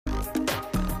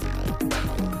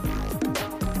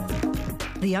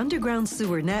The underground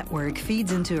sewer network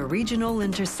feeds into a regional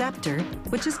interceptor,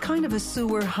 which is kind of a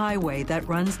sewer highway that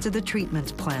runs to the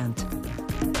treatment plant.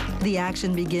 The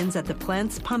action begins at the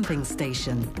plant's pumping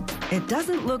station. It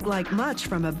doesn't look like much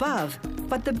from above,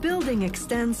 but the building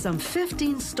extends some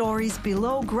 15 stories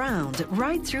below ground,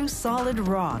 right through solid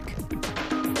rock.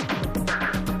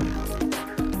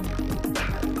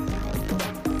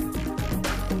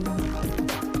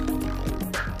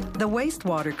 The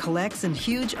wastewater collects in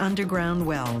huge underground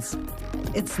wells.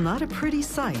 It's not a pretty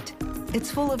sight.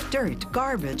 It's full of dirt,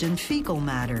 garbage, and fecal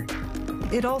matter.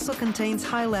 It also contains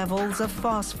high levels of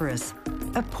phosphorus,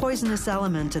 a poisonous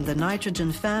element in the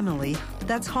nitrogen family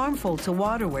that's harmful to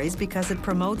waterways because it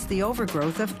promotes the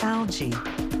overgrowth of algae.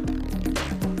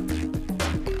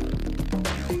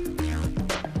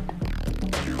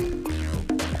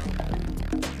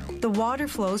 The water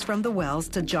flows from the wells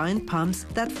to giant pumps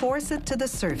that force it to the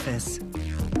surface.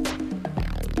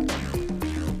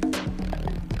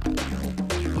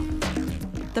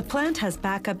 The plant has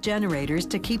backup generators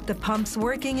to keep the pumps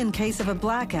working in case of a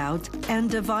blackout and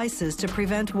devices to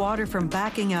prevent water from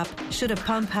backing up should a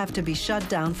pump have to be shut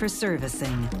down for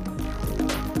servicing.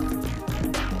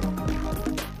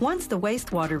 Once the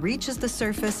wastewater reaches the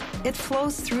surface, it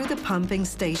flows through the pumping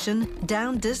station,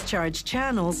 down discharge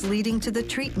channels leading to the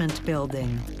treatment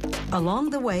building.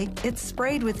 Along the way, it's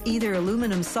sprayed with either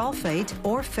aluminum sulfate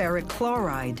or ferric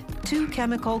chloride, two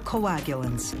chemical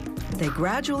coagulants. They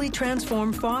gradually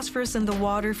transform phosphorus in the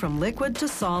water from liquid to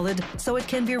solid so it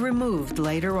can be removed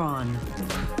later on.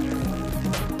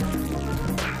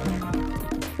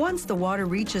 Once the water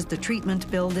reaches the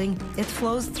treatment building, it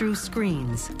flows through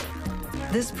screens.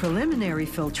 This preliminary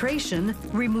filtration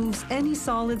removes any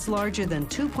solids larger than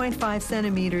 2.5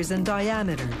 centimeters in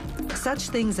diameter, such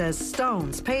things as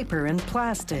stones, paper, and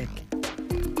plastic.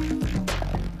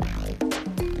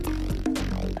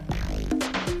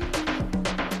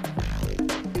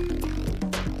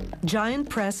 Giant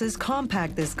presses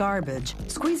compact this garbage,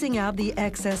 squeezing out the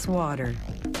excess water.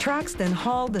 Trucks then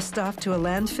haul the stuff to a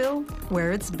landfill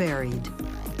where it's buried.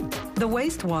 The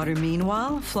wastewater,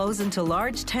 meanwhile, flows into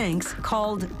large tanks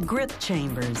called grit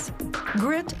chambers.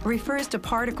 Grit refers to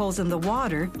particles in the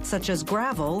water, such as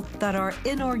gravel, that are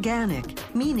inorganic,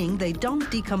 meaning they don't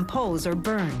decompose or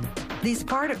burn. These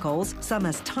particles, some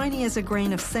as tiny as a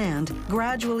grain of sand,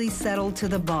 gradually settle to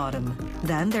the bottom.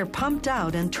 Then they're pumped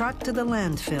out and trucked to the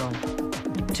landfill.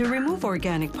 To remove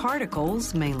organic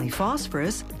particles, mainly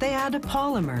phosphorus, they add a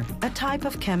polymer, a type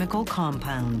of chemical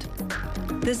compound.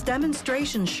 This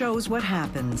demonstration shows what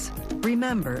happens.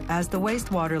 Remember, as the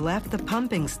wastewater left the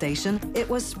pumping station, it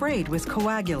was sprayed with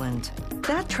coagulant.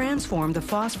 That transformed the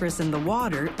phosphorus in the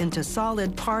water into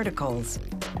solid particles.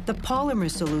 The polymer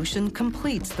solution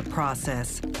completes the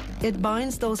process. It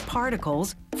binds those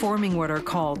particles, forming what are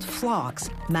called flocks,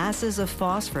 masses of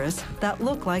phosphorus that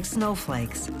look like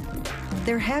snowflakes.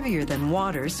 They're heavier than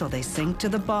water, so they sink to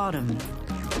the bottom.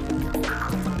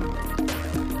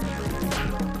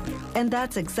 And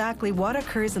that's exactly what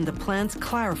occurs in the plant's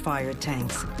clarifier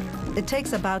tanks. It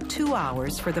takes about 2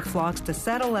 hours for the flocks to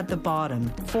settle at the bottom,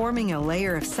 forming a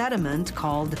layer of sediment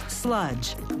called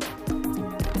sludge.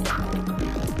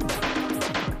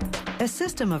 A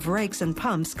system of rakes and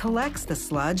pumps collects the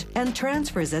sludge and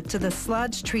transfers it to the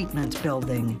sludge treatment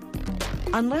building.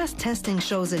 Unless testing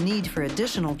shows a need for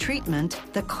additional treatment,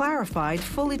 the clarified,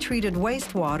 fully treated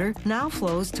wastewater now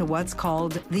flows to what's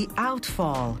called the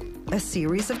outfall, a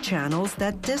series of channels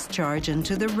that discharge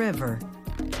into the river.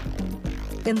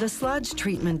 In the sludge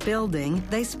treatment building,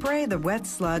 they spray the wet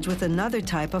sludge with another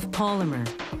type of polymer.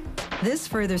 This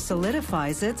further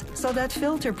solidifies it so that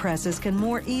filter presses can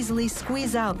more easily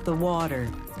squeeze out the water.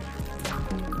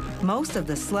 Most of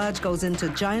the sludge goes into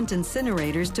giant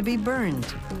incinerators to be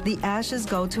burned. The ashes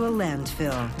go to a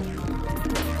landfill.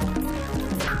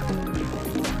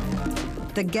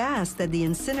 The gas that the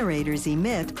incinerators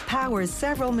emit powers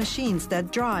several machines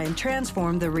that dry and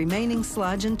transform the remaining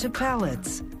sludge into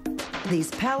pellets.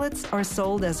 These pellets are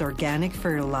sold as organic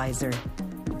fertilizer.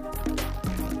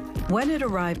 When it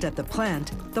arrived at the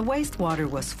plant, the wastewater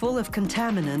was full of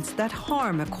contaminants that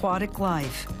harm aquatic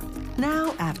life.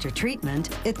 Now, after treatment,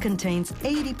 it contains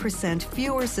 80%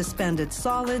 fewer suspended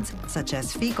solids, such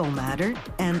as fecal matter,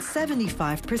 and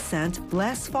 75%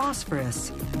 less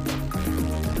phosphorus.